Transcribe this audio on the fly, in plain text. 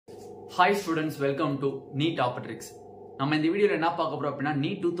Hi students, welcome to Neet Optics. நம்ம இந்த வீடியோல என்ன பார்க்க போறோம் அப்படினா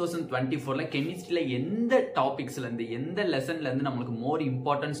நீட் 2024ல கெமிஸ்ட்ரியில எந்த டாபிக்ஸ்ல இருந்து எந்த லெசன்ல இருந்து நமக்கு மோர்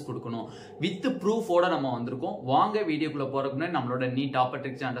இம்பார்ட்டன்ஸ் கொடுக்கணும் வித் ப்ரூஃபோட நம்ம வந்திருக்கோம். வாங்க வீடியோக்குள்ள போறதுக்கு முன்னாடி நம்மளோட நீட்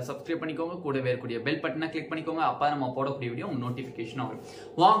ஆப்டிக்ஸ் சேனலை சப்ஸ்கிரைப் பண்ணிக்கோங்க, கூடவே இருக்கக்கூடிய பெல் பட்டனை கிளிக் பண்ணிக்கோங்க. அப்ப நம்ம போடக்கூடிய வீடியோ உங்களுக்கு நோட்டிஃபிகேஷன் வரும்.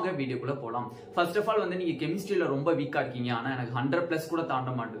 வாங்க வீடியோக்குள்ள போலாம். ஃபர்ஸ்ட் ஆஃப் ஆல் நீங்க கெமிஸ்ட்ரியில ரொம்ப வீக்கா இருக்கீங்க, ஆனா எனக்கு 100+ கூட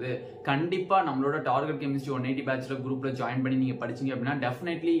தாண்ட மாட்டுது. கண்டிப்பா நம்மளோட டார்கெட் கெமிஸ்ட்ரி 180 பேட்ச்ல குரூப்ல ஜாயின் பண்ணி நீங்க படிச்சீங்க அப்படின்னா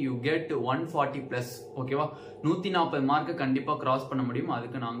டெஃபினெட்லி யூ கெட் 140+. ஓகேவா, 140 மார்க் கண்டிப்பா கிராஸ் பண்ண முடியும்.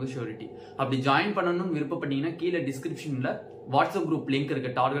 அதுக்கு நாங்க ஷூரிட்டி. அப்படி ஜாயின் பண்ணணும்னு விருப்பப்பட்டீங்கன்னா கீழே டிஸ்கிரிப்ஷன்ல வாட்ஸ்அப் குரூப் லிங்க்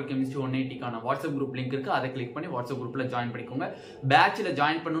இருக்கு. Target chemistry 180க்கான WhatsApp group link இருக்கு. அதை கிளிக் பண்ணி வாட்ஸ்அப் குரூப்ல ஜாயின் பண்ணிக்கோங்க. பேட்ச்ல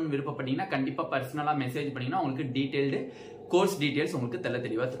ஜாயின் பண்ணணும்னு விருப்பப்பட்டீங்கன்னா கண்டிப்பா பர்சனலா மெசேஜ் பண்ணீங்கன்னா உங்களுக்கு டீடைல்டு கோர்ஸ் டீடைல்ஸ் உங்களுக்கு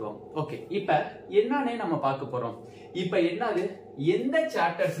தெளிவா தருவாங்க. ஓகே, இப்ப என்னன்னே நம்ம பார்க்க போறோம். இப்ப என்னது, எந்த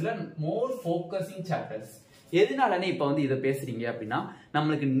சாப்டர்ஸ்ல மோர் ஃபோக்கஸிங் சாப்டர்ஸ், எதனாலனே இப்ப இத பேசுறீங்க அப்படின்னா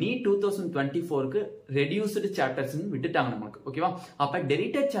நம்மளுக்கு நீட் 2024க்கு ரெடியூஸ்டு சாப்டர்ஸ் விட்டுட்டாங்க நமக்கு. ஓகேவா, அப்ப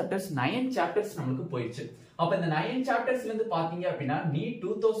டெலிட்டட் சாப்டர்ஸ் 9 சாப்டர்ஸ் நமக்கு போயிடுச்சு. அப்ப இந்த 9 சாப்டர்ஸ்ல இருந்து பாத்தீங்க அப்படின்னா நீட்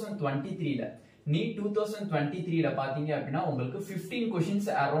 2023ல பாத்தீங்க அப்படின்னா உங்களுக்கு 15 क्वेश्चंस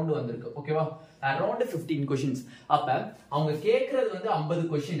அரௌண்ட் வந்திருக்கு. ஓகேவா, அரௌண்ட் 15 क्वेश्चंस. அப்ப அவங்க கேக்குறது 50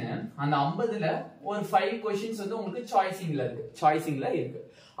 क्वेश्चन. அந்த 50ல ஒரு 5 क्वेश्चंस உங்களுக்கு சாய்ஸிங்ல இருக்கு.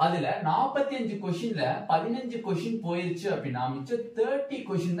 அதுல 45 क्वेश्चनல 15 क्वेश्चन போயிருச்சு அப்படின்னா மிச்சம் 30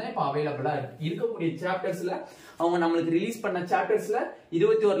 क्वेश्चन தான் இப்ப அவைலபிளா இருக்கு. இருக்கக்கூடிய சாப்டர்ஸ்ல அவங்க நமக்கு ரிலீஸ் பண்ண சாப்டர்ஸ்ல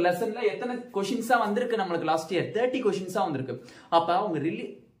 21 லெசன்ல எத்தனை क्वेश्चंஸா வந்திருக்கு நமக்கு லாஸ்ட் இயர் 30 क्वेश्चंஸா வந்திருக்கு. அப்ப அவங்க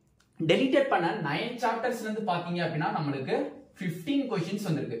டெலிட்டட் பண்ண 9 சாப்டர்ஸ்ல இருந்து பாத்தீங்க அப்படின்னா நமக்கு 15 क्वेश्चंस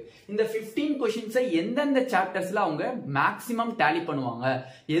வந்திருக்கு. இந்த 15 क्वेश्चंस எந்தெந்த சாப்டர்ஸ்ல அவங்க மேக்ஸिमम டேலி பண்ணுவாங்க,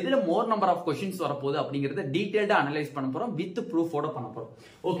 எதுல மோர் நம்பர் ஆஃப் क्वेश्चंस வரப்போகுது அப்படிங்கறத டீடைல்டா அனலைஸ் பண்ண போறோம், வித் ப்ரூஃபோட பண்ண போறோம்.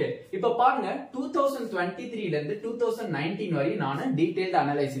 ஓகே, இப்ப பாருங்க 2023ல இருந்து 2019 வரை நான் டீடைல்டு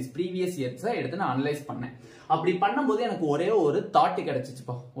அனலைசிஸ் ப்ரீவியஸ் இயர்ஸ் எடுத்து நான் அனலைஸ் பண்ணேன். அப்படி பண்ணும்போது எனக்கு ஒரே ஒரு தாட்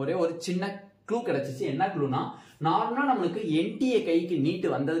கிடைச்சிச்சுப்பா, ஒரே ஒரு சின்ன க்ளூ கிடைச்சிச்சு. என்ன க்ளூனா, நார்மலா நம்மளுக்கு என்டிஏ கைக்கு நீட்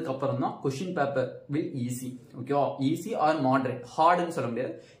வந்ததுக்கு அப்புறம் தான் क्वेश्चन பேப்பர் வில் ஈஸி. ஓகேவா, ஈஸி ஆர் மாடரேட், ஹார்ட்னு சொல்ல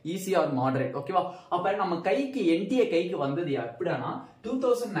முடியாது, ஈஸி ஆர் மாடரேட். ஓகேவா, அப்ப நம்ம கைக்கு என்டிஏ கைக்கு வந்தது எப்படின்னா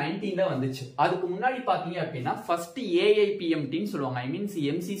 2019ல வந்துச்சு. அதுக்கு முன்னாடி பாத்தீங்க அப்படின்னா ஃபர்ஸ்ட் ஏஐபிஎம்டின்னு சொல்லுவாங்க, I means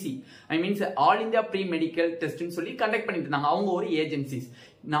MCC, I means all India pre medical டெஸ்ட்னு சொல்லி கண்டக்ட் பண்ணிட்டு இருந்தாங்க. அவங்க ஒரு ஏஜென்சிஸ்.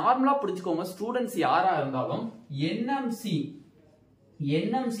 நார்மலா புரிஞ்சுக்கோங்க ஸ்டூடெண்ட்ஸ் யாரா இருந்தாலும்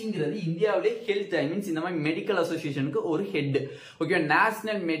என்எம்சிங்கிறது இந்தியாவிலே ஹெல்த், ஐ மீன்ஸ் இந்த மாதிரி மெடிக்கல் அசோசியேஷனுக்கு ஒரு head. Okay,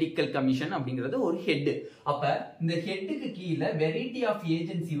 national medical commission அப்படிங்கிறது ஒரு ஹெட். அப்ப இந்த ஹெட்டுக்கு கீழே வெரைட்டி ஆஃப்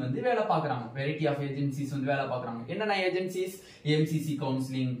ஏஜென்சி வேலை பார்க்கறாங்க. வெரைட்டி ஆஃப் ஏஜென்சிஸ் வேலை பார்க்கறாங்க. என்னென்ன ஏஜென்சிஸ், எம்சிசி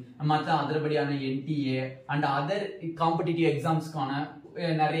கவுன்சிலிங், மற்ற அதர்படியான என்டிஏ அண்ட் அதர் காம்படிட்டிவ் எக்ஸாம்ஸ்க்கான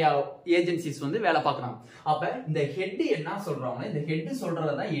நிறைய ஏஜென்சிஸ் வேலை பார்க்கறாங்க. அப்ப இந்த ஹெட் என்ன சொல்றாங்க, இந்த ஹெட்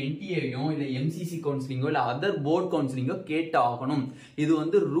சொல்றதா என்டிஏயோ இல்ல எம்சிசி கவுன்சிலிங்கோ இல்ல அதர் போர்ட் கவுன்சிலிங்கோ கேட்டு ஆகணும்.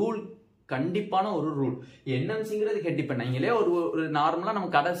 இது ரூல், கண்டிப்பான ஒரு ரூல். என்எம்சிங்கிறது ஹெட். இப்ப நீங்களே ஒரு நார்மலா நம்ம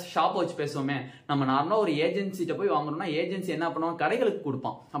கடை ஷாப் வச்சு பேசுவோமே, நம்ம நார்மலா ஒரு ஏஜென்சிட்ட போய் வாங்கணும்னா ஏஜென்சி என்ன பண்ணுவான், கடைகளுக்கு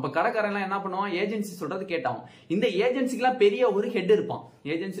கொடுப்பான். அப்ப கடைக்காரன் என்ன பண்ணுவான், ஏஜென்சி சொல்றது கேட்டாவும். இந்த ஏஜென்சிக்கெல்லாம் பெரிய ஒரு ஹெட் இருப்பான்.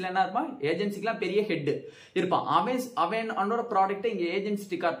 ஏஜென்சில என்ன இருப்பான், ஏஜென்சிக்கெல்லாம் பெரிய ஹெட் இருப்பான். அவன் அவனோட ப்ராடக்ட்டை இங்க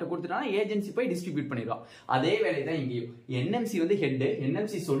ஏஜென்சி கார்ட்ட கொடுத்துட்டானா ஏஜென்சி போய் டிஸ்ட்ரிபியூட் பண்ணிடுவான். அதே வேலை தான் இங்கேயும். என்எம்சி ஹெட்,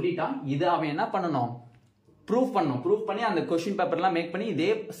 என்எம்சி சொல்லிட்டான், இது அவன் என்ன பண்ணணும், ப்ரூஃப் பண்ணி அந்த क्वेश्चन பேப்பர்லாம் மேக் பண்ணி இதே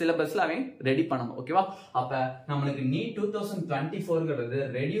சிலபஸ்ல அவன் ரெடி பண்ணணும். ஓகேவா, அப்ப நமக்கு நீட் 2024ங்கிறது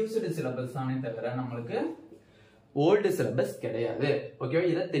ரெடியூஸ்டு சிலபஸ் தானே தவிர நம்மளுக்கு ஓல்டு சிலபஸ் கிடையாது. ஓகேவா,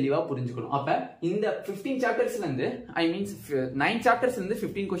 இதை தெளிவா புரிஞ்சுக்கணும். அப்ப இந்த 15 சாப்டர்ஸ்ல இருந்து, ஐ மீன்ஸ் 9 சாப்டர்ஸ்ல இருந்து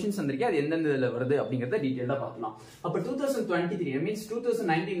 15 क्वेश्चंस வந்திருக்கு. அது எந்தெந்த இதுல வருது அப்படிங்கறத டீடைலா பார்க்கலாம். அப்ப 2023, ஐ மீன்ஸ்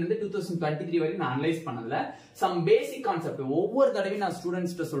 2019ல இருந்து 2023 வரைக்கும் நான் அனலைஸ் பண்ணதுல சம் பேசிக் கான்செப்ட் ஒவ்வொரு தடவையும் நான்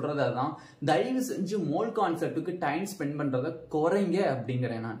ஸ்டூடெண்ட்ஸ்ட்ட சொல்றது அதான், தயவு செஞ்சு மோல் கான்செப்ட்டுக்கு டைம் ஸ்பெண்ட் பண்றத குறைங்க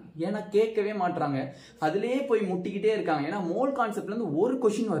அப்படிங்கிறேன் நான். ஏன்னா கேட்கவே மாட்டாங்க, அதுலயே போய் முட்டிக்கிட்டே இருக்காங்க. ஏன்னா மோல் கான்செப்ட்ல இருந்து ஒரு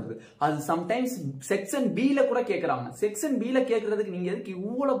क्वेश्चन வருது, அது சம்டைம்ஸ் செக்ஷன் பில கூட கேக்குறாங்க. செக்ஷன் பில கேக்குறதுக்கு நீங்க எதுக்கு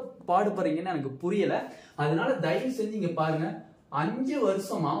இவ்வளவு பாடுபடுறீங்கன்னு எனக்கு புரியல. அதனால தயவு செஞ்சு இங்க பாருங்க, 5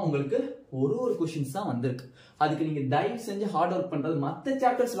 வருஷமா உங்களுக்கு ஒரு क्वेश्चंस தான் வந்திருக்கு. அதுக்கு நீங்க தயவு செஞ்சு ஹார்ட் ஒர்க் பண்றது, மத்த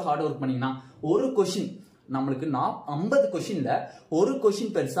சாப்டர்ஸ்ல ஹார்ட் ஒர்க் பண்ணீங்கன்னா ஒரு क्वेश्चन நம்மளுக்கு 50 क्वेश्चनல ஒரு क्वेश्चन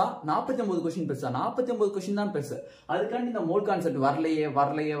பெருசா, 49 क्वेश्चन பெருசா, 49 क्वेश्चन தான் பெருசு. அதுக்காண்டி இந்த மோல் கான்செப்ட்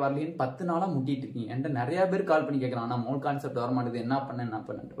வரலையேன்னு 10 நாளா முட்டிட்டு இருக்கீங்க. என்கிட்ட நிறைய பேர் கால் பண்ணி கேட்கறாங்க, நான் மோல் கான்செப்ட் வர மாட்டேது, என்ன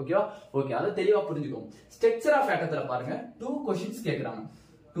பண்ணு. ஓகேவா, ஓகே, அதை தெளிவா புரிஞ்சுக்கோங்க. ஸ்ட்ரக்சர் ஆஃப் ஆட்டத்துல பாருங்க 2 क्वेश्चंस கேட்கறாங்க.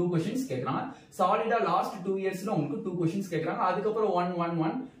 2 questions கேக்குறாங்க. சாலிடா லாஸ்ட் 2 இயர்ஸ்ல உங்களுக்கு 2 questions கேக்குறாங்க. அதுக்கு அப்புறம்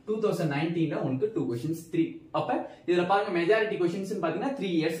 1 2019ல உங்களுக்கு 2 questions 3. அப்ப இதுல பாருங்க மெஜாரிட்டி क्वेश्चंस பாத்தீங்கன்னா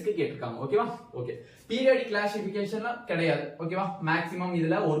 3 இயர்ஸ்க்கு கேட்டிருக்காங்க. ஓகேவா? ஓகே. பீரியாடிக் கிளாசிஃபிகேஷன்ல கிடையாது. ஓகேவா? மேக்ஸिमम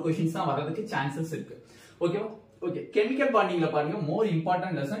இதுல ஒரு क्वेश्चंस தான் வரதுக்கு சான்சஸ் இருக்கு. ஓகேவா? ஓகே. கெமிக்கல் பாண்டிங்ல பாருங்க மோர்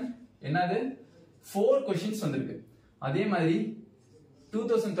இம்பார்ட்டன்ட் லெசன் என்னது 4 क्वेश्चंस வந்திருக்கு. அதே மாதிரி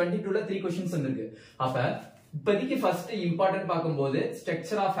 2022ல 3 क्वेश्चंस வந்திருக்கு. அப்ப இப்போதைக்கு ஃபர்ஸ்ட் இம்பார்ட்டன்ட் பாக்கும்போது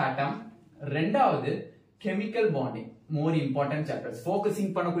ஸ்ட்ரக்சர் ஆஃப் ஆட்டம், ரெண்டாவது chemical bonding more important chapters.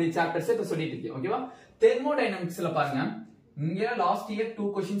 Focusing பண்ணக்கூடிய சாப்டர்ஸ் இப்ப சொல்லிட்டு இருக்கேன். ஓகேவா? தெர்மோடைனமிக்ஸ்ல பாருங்க இங்க லாஸ்ட் இயர் 2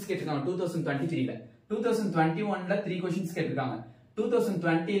 क्वेश्चंस கேட்டிருக்காங்க 2023ல. 2021ல 3 क्वेश्चंस கேட்டிருக்காங்க.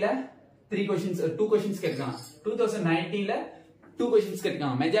 2020ல 3 क्वेश्चंस 2 क्वेश्चंस கேட்டிருக்காங்க. 2019ல 2 क्वेश्चंस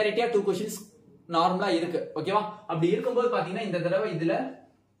கேட்டிருக்காங்க. மெஜாரிட்டியா 2 क्वेश्चंस நார்மலா இருக்கு. ஓகேவா? அப்படி இருக்கும்போது பாத்தீங்கன்னா இந்த தடவை இதுல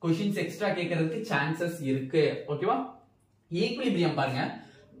क्वेश्चंस எக்ஸ்ட்ரா கேட்கிறதுக்கு சான்சஸ் இருக்கு. ஓகேவா? ஈக்குலிபிரியம் பாருங்க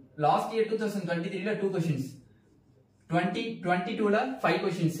லாஸ்ட் இயர் 2023ல 2 क्वेश्चंस, 2022ல 5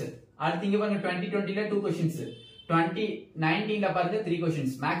 क्वेश्चंस, அடுத்து இங்க பாருங்க 2020ல 2 क्वेश्चंस, 2019ல பாருங்க 3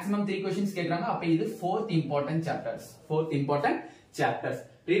 क्वेश्चंस. மேக்ஸिमम 3 क्वेश्चंस கேக்குறாங்க. அப்ப இது 4th important chapters. 4th important chapters.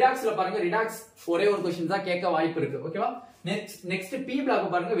 ரிடாக்ஸ்ல பாருங்க ரிடாக்ஸ் ஒரே ஒரு क्वेश्चन தான் கேட்க வாய்ப்பு இருக்கு. ஓகேவா? நெக்ஸ்ட் பி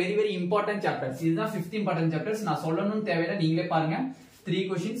பிளாக் பாருங்க வெரி வெரி இம்பார்ட்டன்ட் சாப்டர்ஸ். இதுதான் 5th இம்பார்ட்டன்ட் சாப்டர்ஸ். நான் சொல்லணும்னு தேவையில்லை, நீங்களே பாருங்க 3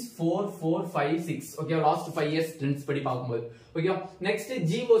 questions 4 4 5 6. Okay, last 5 years trends படி பாக்கும்போது. ஓகே, நெக்ஸ்ட்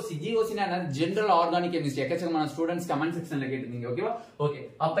ஜிஓசி னா என்ன? General organic chemistry. எக்கச்சக்கமான ஸ்டூடண்ட்ஸ் கமெண்ட் செக்ஷன்ல கேட்டிருந்தீங்க. ஓகேவா? ஓகே,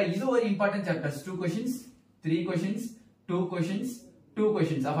 அப்ப இது ஒரு important chapters. 2 questions 3 questions 2 questions 2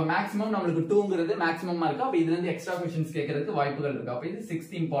 questions. அப்ப மேக்ஸिमम நமக்கு 2ங்கிறது மேக்ஸिमम இருக்கு. அப்ப இதுல இருந்து எக்ஸ்ட்ரா क्वेश्चंस கேக்குறதுக்கு வாய்ப்புகள் இருக்கு. அப்ப இது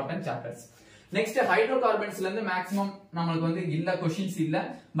 6th இம்பார்ட்டன்ட் சாப்டர்ஸ். நெக்ஸ்ட் ஹைட்ரோகார்பன்ஸ்ல இருந்து மேக்ஸिमम நமக்கு வந்து இல்ல क्वेश्चंस இல்ல.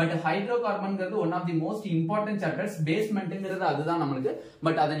 But ஹைட்ரோகார்பன்ங்கிறது one of the most important chapters. பேஸ்மென்ட்ங்கிறது அதுதான் நமக்கு.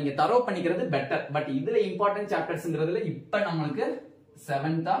 பட் அதை நீங்க தரோ பண்ணிக்கிறது பெட்டர். பட் இதுல இம்பார்ட்டன்ட் சாப்டர்ஸ்ங்கிறதுல இப்ப நமக்கு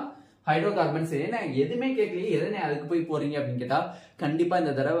 7th ஹைட்ரோகார்பன்ஸ். ஏன்னா எதுவுமே கேட்கலையே, எதனே அதுக்கு போய் போறீங்க அப்படின்னு கேட்டா கண்டிப்பா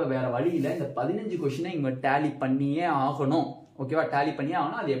இந்த தடவை வேற வழி இல்ல. இந்த 15 क्वेश्चனை இங்க டேலி பண்ணியே ஆகணும். ஓகேவா? டேலி பண்ணியே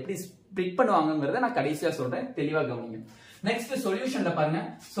ஆகணும். அது எப்படி ஸ்ப்ளிட் பண்ணுவாங்கங்கறத நான் கடைசியா சொல்றேன், தெளிவா கவனிங்க. நெக்ஸ்ட் சொல்யூஷன்ல பாருங்க.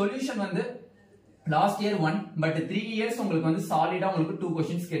 சொல்யூஷன் வந்து லாஸ்ட் இயர் 1, பட் 3 இயர்ஸ் உங்களுக்கு வந்து சாலிடா உங்களுக்கு 2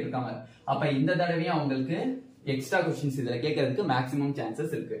 क्वेश्चंस கேட்டிருக்காங்க. அப்ப இந்த தடவையும் உங்களுக்கு எக்ஸ்ட்ரா क्वेश्चंस இதுல கேட்கிறதுக்கு மேக்ஸिमम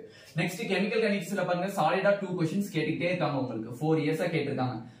சான்சஸ் இருக்கு. நெக்ஸ்ட் கெமிக்கல் கெமிஸ்ட்ரியில பாருங்க சாலிடா 2 क्वेश्चंस கேட்டுட்டே இருக்காங்க. உங்களுக்கு 4 இயர்ஸா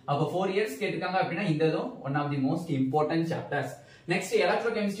கேட்டிருக்காங்க. அப்ப 4 இயர்ஸ் கேட்டிருக்காங்க அப்படின்னா இந்ததும் one of the most important chapters. Next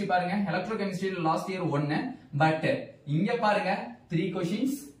electro chemistry பாருங்க. எலக்ட்ரோ கெமிஸ்ட்ரியில லாஸ்ட் இயர் 1, பட் இங்க பாருங்க 3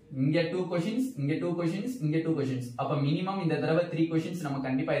 क्वेश्चंस, இங்க 2 क्वेश्चंस, இங்க 2 क्वेश्चंस, இங்க 2 क्वेश्चंस. அப்ப மினிமம் இந்த தடவை 3 क्वेश्चंस நம்ம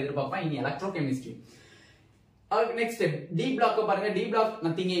கண்டிப்பா எதிர்பார்ப்போம் இன் electro chemistry. Next D black பாருங்க. D black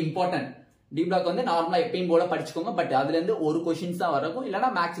nothing important. D black வந்து நார்மலா எப்பயும் போல படிச்சுக்கோங்க. பட் அதுல இருந்து ஒரு क्वेश्चंस தான் வரும், இல்லனா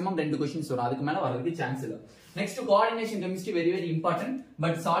மேக்ஸिमम 2 क्वेश्चंस வரும். அதுக்கு மேல வரதுக்கு சான்ஸ் இல்ல. Next coordination chemistry very very important.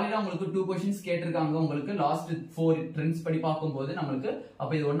 But சாலிடா உங்களுக்கு 2 क्वेश्चंस கேட்டிருக்காங்க. உங்களுக்கு லாஸ்ட் 4 ட்ரெண்ட்ஸ் படி பாக்கும்போது நமக்கு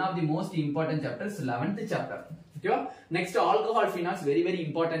அப்ப இது one of the most important chapters, 11th chapter. ஓகேவா? Next alcohol phenols very very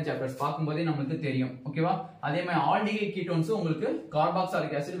important chapters. பாக்கும்போதே நமக்கு தெரியும். ஓகேவா? அதே மாதிரி ஆல்டிஹைட் கீட்டோன்ஸ் உங்களுக்கு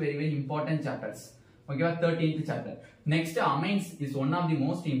carboxylic acid very very important chapters. ஓகேவா? 13th chapter. Next amines is one of the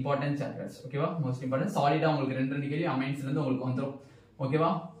most important chapters. ஓகேவா? Most important. சாலிடா உங்களுக்கு 2 கேள்வி அமைன்ஸ்ல இருந்து உங்களுக்கு வந்துரும்.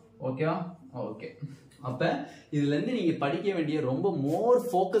 ஓகேவா? ஓகேவா? ஓகே. அப்ப இதுல இருந்து நீங்க படிக்க வேண்டிய ரொம்ப மோர்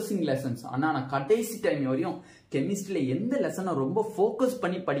ஃபோக்கசிங் லெசன்ஸ். ஆனா நான் கடைசி டைம் வரையும் கெமிஸ்ட்ரியில எந்த லெசனை ரொம்ப ஃபோக்கஸ்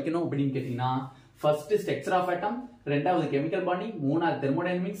பண்ணி படிக்கணும் அப்படின்னு கேட்டீங்கன்னா ஃபர்ஸ்ட் ஸ்ட்ரக்சர் ஆஃப் ஆட்டம், ரெண்டாவது கெமிக்கல் பாண்டிங், மூணாவது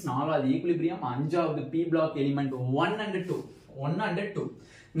தெர்மோடைனமிக்ஸ், நாலாவது ஈக்குலிபிரியம், அஞ்சாவது B black element 1 and 2.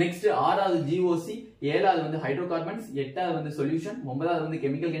 Next ஆறாவது ஜிஓசி, ஏழாவது வந்து ஹைட்ரோகார்பன்ஸ், எட்டாவது வந்து சொல்யூஷன், ஒன்பதாவது வந்து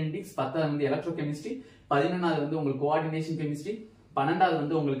கெமிக்கல் கெனடிக்ஸ், 10வது வந்து எலக்ட்ரோ கெமிஸ்ட்ரி, 11வது வந்து உங்களுக்கு கோஆர்டினேஷன் கெமிஸ்ட்ரி, 12வது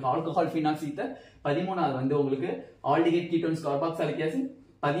வந்து உங்களுக்கு ஆல்கஹால் ஃபினால்ஸ் ஈத்தர், 13வது வந்து உங்களுக்கு ஆல்டிஹைட் கீட்டோன்ஸ் கார்பாக்சிலிக் ஆசிட்,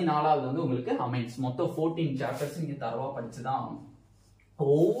 14வது வந்து உங்களுக்கு அமைன்ஸ். மொத்தம் 14 சாப்டர்ஸ் நீங்க தரவா படிச்சுதான் ஆகணும்.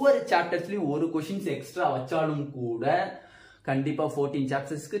 ஒவ்வொரு சாப்டர்ஸ்லயும் ஒரு क्वेश्चंस எக்ஸ்ட்ரா வச்சாலும் கூட கண்டிப்பா 14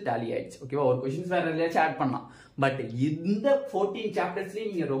 சாப்டர்ஸ்க்கு டாலி ஆயிடுச்சு. ஓகேவா? ஒரு क्वेश्चंस வேற எதையாச்சும் ஆட் பண்ணலாம். பட் இந்த 14 சாப்டர்ஸ்லயும்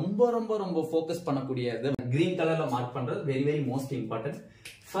நீங்க ரொம்ப ரொம்ப ரொம்ப ஃபோக்கஸ் பண்ணக்கூடியது கிரீன் கலர்ல மார்க் பண்றது very very most important.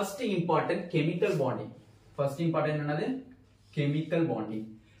 First important chemical bonding. First important என்னது? Chemical bonding.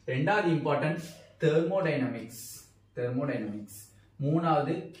 ரெண்டாவது இம்பார்ட்டன்ட் தெர்மோடைனமிக்ஸ்.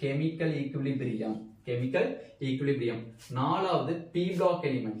 மூணாவது கெமிக்கல் ஈக்குலிபிரியம். நாலாவது பி பிளாக்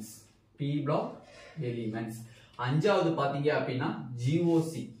எலிமெண்ட்ஸ். அஞ்சாவது பாத்தீங்க அப்படின்னா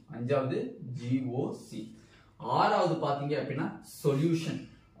ஜிஓசி. ஆறாவது பாத்தீங்க அப்படின்னா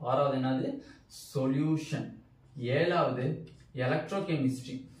சொல்யூஷன். ஏழாவது எலக்ட்ரோ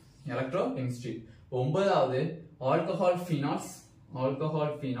கெமிஸ்ட்ரி. ஒன்பதாவது ஆல்கஹால்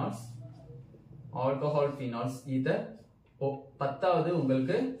ஃபினால்ஸ் ஈதர் 10வது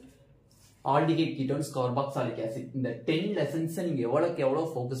உங்களுக்கு ஆல்டிஹைட் கீட்டோன்ஸ் கார்பாக்சிலிக் ஆசிட் இந்த 10 லெசன்ஸ் நீங்க எவ்வளவு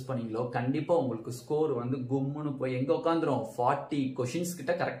ஃபோக்கஸ் பண்ணீங்களோ கண்டிப்பா உங்களுக்கு ஸ்கோர் வந்து கும்முன்னு போய் எங்க உட்காந்துரும் 40 क्वेश्चंस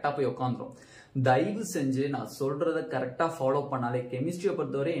கிட்ட கரெக்டா போய் உட்காந்துரும் தயவு செஞ்சு நான் சொல்றத கரெக்டா ஃபாலோ பண்ணாலே கெமிஸ்ட்ரியை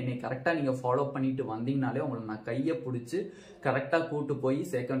பொறுத்தவரை என்னை கரெக்டா நீங்க ஃபாலோ பண்ணிட்டு வந்தீங்கனாலே உங்களுக்கு நான் கையை பிடிச்சி கரெக்டா கூட்டு போய்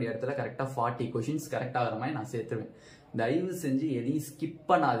செகண்ட் இடத்துல கரெக்டா 40 क्वेश्चंस கரெக்டா வர மாதிரி நான் சேர்த்துருவேன் தயவு செஞ்சு எதையும் ஸ்கிப்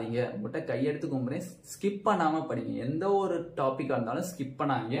பண்ணாதீங்க உங்கள்கிட்ட கையெடுத்து கும்புறேன் ஸ்கிப் பண்ணாம படிங்க எந்த ஒரு டாபிக்கா இருந்தாலும் ஸ்கிப்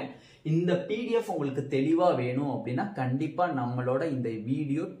பண்ணாதீங்க இந்த PDF உங்களுக்கு தெளிவா வேணும் அப்படின்னா கண்டிப்பா நம்மளோட இந்த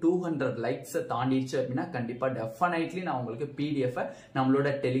வீடியோ 200 லைக்ஸ் தாண்டிடுச்சு அப்படின்னா கண்டிப்பா டெஃபினெட்லி நான் உங்களுக்கு PDF நம்மளோட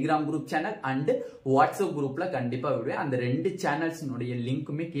Telegram group channel and WhatsApp குரூப்ல கண்டிப்பா விடுவேன் அந்த ரெண்டு சேனல்ஸ்னுடைய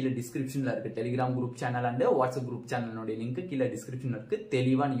லிங்க்குமே கீழே டிஸ்கிரிப்ஷன்ல இருக்கு Telegram group channel and WhatsApp group சேனலுடைய லிங்க் கீழே டிஸ்கிரிப்ஷன்ல இருக்கு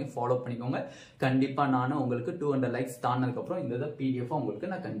தெளிவா நீங்க ஃபாலோ பண்ணிக்கோங்க கண்டிப்பா நானும் உங்களுக்கு 200 லைக்ஸ் தாண்டினதுக்கு அப்புறம் இந்த PDF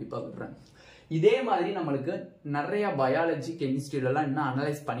உங்களுக்கு நான் கண்டிப்பா விடுறேன் இதே மாதிரி நம்மளுக்கு நிறைய பயாலஜி கெமிஸ்ட்ரியில எல்லாம் இன்னும்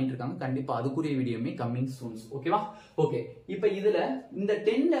அனலைஸ் பண்ணிட்டு இருக்காங்க கண்டிப்பா அதுக்குரிய வீடியோமே கம்மிங் சூன்ஸ் ஓகேவா ஓகே இப்போ இதுல இந்த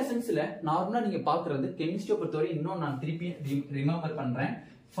 10 லெசன்ஸ்ல நார்மலா நீங்க பாக்குறது கெமிஸ்ட்ரியை பொறுத்தவரை இன்னும் நான் திருப்பி ரிமெம்பர் பண்றேன்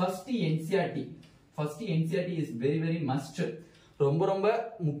first NCERT is very very must ரொம்ப ரொம்ப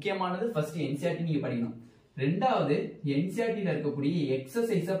முக்கியமானது ஃபர்ஸ்ட் என்சிஆர்டி நீங்க படிக்கணும் ரெண்டாவது என்சிஆர்டில இருக்கக்கூடிய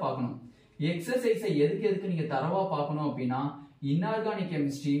எக்ஸசைஸ பார்க்கணும் எக்ஸசைஸை எதுக்கு நீங்க தரவா பார்க்கணும் அப்படின்னா இன்ஆர்கானிக்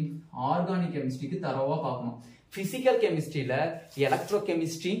கெமிஸ்ட்ரி ஆர்கானிக் கெமிஸ்ட்ரிக்கு தரவா பார்க்கணும் பிசிக்கல் கெமிஸ்ட்ரியில எலக்ட்ரோ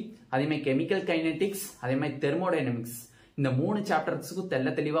கெமிஸ்ட்ரி அதே மாதிரி கெமிக்கல் கைனெட்டிக்ஸ் அதே மாதிரி தெர்மோடைனமிக்ஸ் இந்த 3 சாப்டர்ஸ்க்கு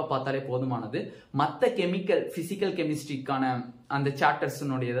தெளிவா பார்த்தாலே போதுமானது மற்ற பிசிக்கல் கெமிஸ்ட்ரிக்கான அந்த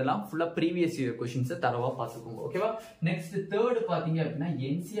சாப்டர்ஸ்னுடைய இதெல்லாம் ஃபுல்லா ப்ரீவியஸ் இயர் क्वेश्चंस தரவா பார்த்துக்கோங்க ஓகேவா நெக்ஸ்ட் தேர்ட் பாத்தீங்க அப்படின்னா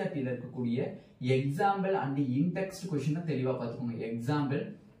என்சிஆர்டில இருக்கக்கூடிய எக்ஸாம்பிள் அண்ட் இன்டெக்ஸ்ட் क्वेश्चन தெளிவா பார்த்துக்கோங்க எக்ஸாம்பிள்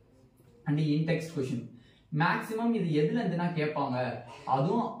அண்ட் இன்டெக்ஸ்ட் क्वेश्चन மேக்ஸிமம் இது எதுல இருந்துனா கேட்பாங்க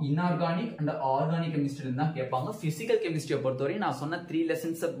அதுவும் இன்ஆர்கானிக் அண்ட் ஆர்கானிக் கெமிஸ்ட்ரி தான் கேட்பாங்க பிசிக்கல் கெமிஸ்ட்ரியை பொறுத்தவரை நான் சொன்ன 3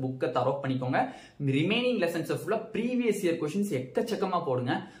 லெசன்ஸ் புக்கை தரவு பண்ணிக்கோங்க ரிமைனிங் லெசன்ஸ் ஃபுல்லா ப்ரீவியஸ் இயர் क्वेश्चंस எக்கச்சக்கமா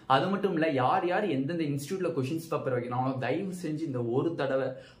போடுங்க அது மட்டும் இல்ல யார் எந்தெந்த இன்ஸ்டிடியூட்ல क्वेश्चंस பேப்பர் வைக்கிறாங்களோ தயவு செஞ்சு இந்த ஒரு தடவை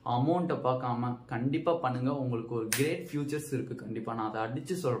அமௌண்ட்டை பார்க்காம கண்டிப்பா பண்ணுங்க உங்களுக்கு ஒரு கிரேட் ஃபியூச்சர்ஸ் இருக்கு கண்டிப்பா நான் அதை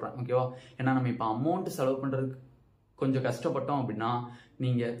அடிச்சு சொல்றேன் ஓகேவா ஏன்னா நம்ம இப்ப அமௌண்ட் செலவு பண்றதுக்கு கொஞ்சம் கஷ்டப்பட்டோம் அப்படின்னா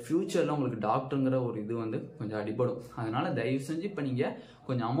நீங்க ஃபியூச்சர்ல உங்களுக்கு டாக்டருங்கிற ஒரு இது வந்து கொஞ்சம் அடிபடும் அதனால தயவு செஞ்சு இப்ப நீங்க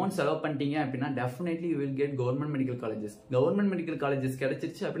கொஞ்சம் அமௌண்ட் செலவு பண்ணிட்டீங்க அப்படின்னா definitely you will get government medical colleges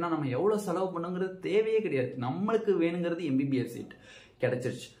கிடைச்சிருச்சு அப்படின்னா நம்ம எவ்வளவு செலவு பண்ணுங்கிறது தேவையே கிடையாது நம்மளுக்கு வேணுங்கிறது எம்பிபிஎஸ் சீட்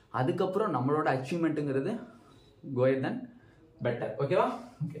கிடைச்சிருச்சு அதுக்கப்புறம் நம்மளோட அச்சீவ்மெண்ட்டுங்கிறது கோயர் தென் பெட்டர் ஓகேவா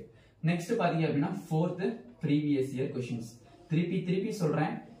ஓகே நெக்ஸ்ட் பாத்தீங்க அப்படின்னா 4th ப்ரீவியஸ் இயர் क्वेश्चंस திருப்பி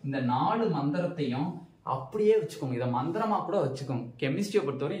சொல்றேன் இந்த 4 மந்திரத்தையும் அப்படியே வச்சுக்கோங்க இதை மந்திரமா கூட வச்சுக்கோங்க கெமிஸ்ட்ரியை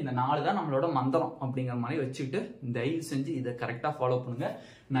பொறுத்தவரை இந்த 4 தான் நம்மளோட மந்திரம் அப்படிங்கிற மாதிரி வச்சுக்கிட்டு தயவு செஞ்சு இதை கரெக்டா ஃபாலோ பண்ணுங்க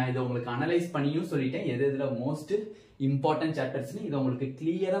நான் இதை உங்களுக்கு அனலைஸ் பண்ணியும் சொல்லிட்டேன் எதுல மோஸ்ட் இம்பார்ட்டன்ட் சாப்டர்ஸ்னு இதை உங்களுக்கு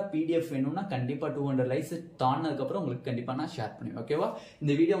கிளியரா PDF வேணும்னா கண்டிப்பா 200 லைக்ஸ் தாண்டினதுக்கு அப்புறம் உங்களுக்கு கண்டிப்பா நான் ஷேர் பண்ணுவேன் ஓகேவா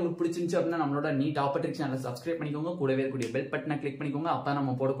இந்த வீடியோ உங்களுக்கு பிடிச்சிருந்துச்சு அப்படின்னா நம்மளோட நீட் ஆப்பர்ட்ரிக் சேனலை சப்ஸ்கிரைப் பண்ணிக்கோங்க கூடவே இருக்கக்கூடிய பெல் பட்டனை கிளிக் பண்ணிக்கோங்க அப்ப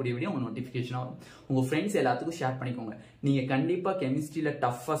நம்ம போடக்கூடிய வீடியோ உங்க நோட்டிபிகேஷனா வரும் உங்க ஃப்ரெண்ட்ஸ் எல்லாத்துக்கும் ஷேர் பண்ணிக்கோங்க நீங்க கண்டிப்பா கெமிஸ்ட்ரியில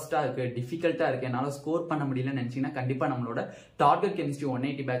டஃபஸ்டா இருக்கு டிஃபிகல்ட்டா இருக்கு என்னால ஸ்கோர் பண்ண முடியலன்னு நினைச்சீங்கன்னா கண்டிப்பா நம்மளோட டார்கெட் கெமிஸ்ட்ரி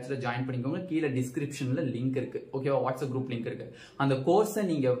 180 பேட்ச்ல ஜாயின் பண்ணிக்கோங்க கீழே டிஸ்கிரிப்ஷன்ல லிங்க் இருக்கு ஓகேவா வாட்ஸ்அப் குரூப் லிங்க் இருக்கு அந்த கோர்ஸை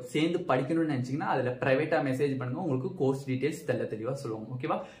நீங்க சேர்ந்து படிக்கணும்னு நினைச்சீங்கன்னா அதுல பிரைவேட்டா மெசேஜ் பண்ணுங்க உங்களுக்கு கோர்ஸ் டீடைல்ஸ் தெளிவா சொல்லுவாங்க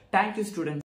ஓகேவா தேங்க்யூ ஸ்டூடெண்ட்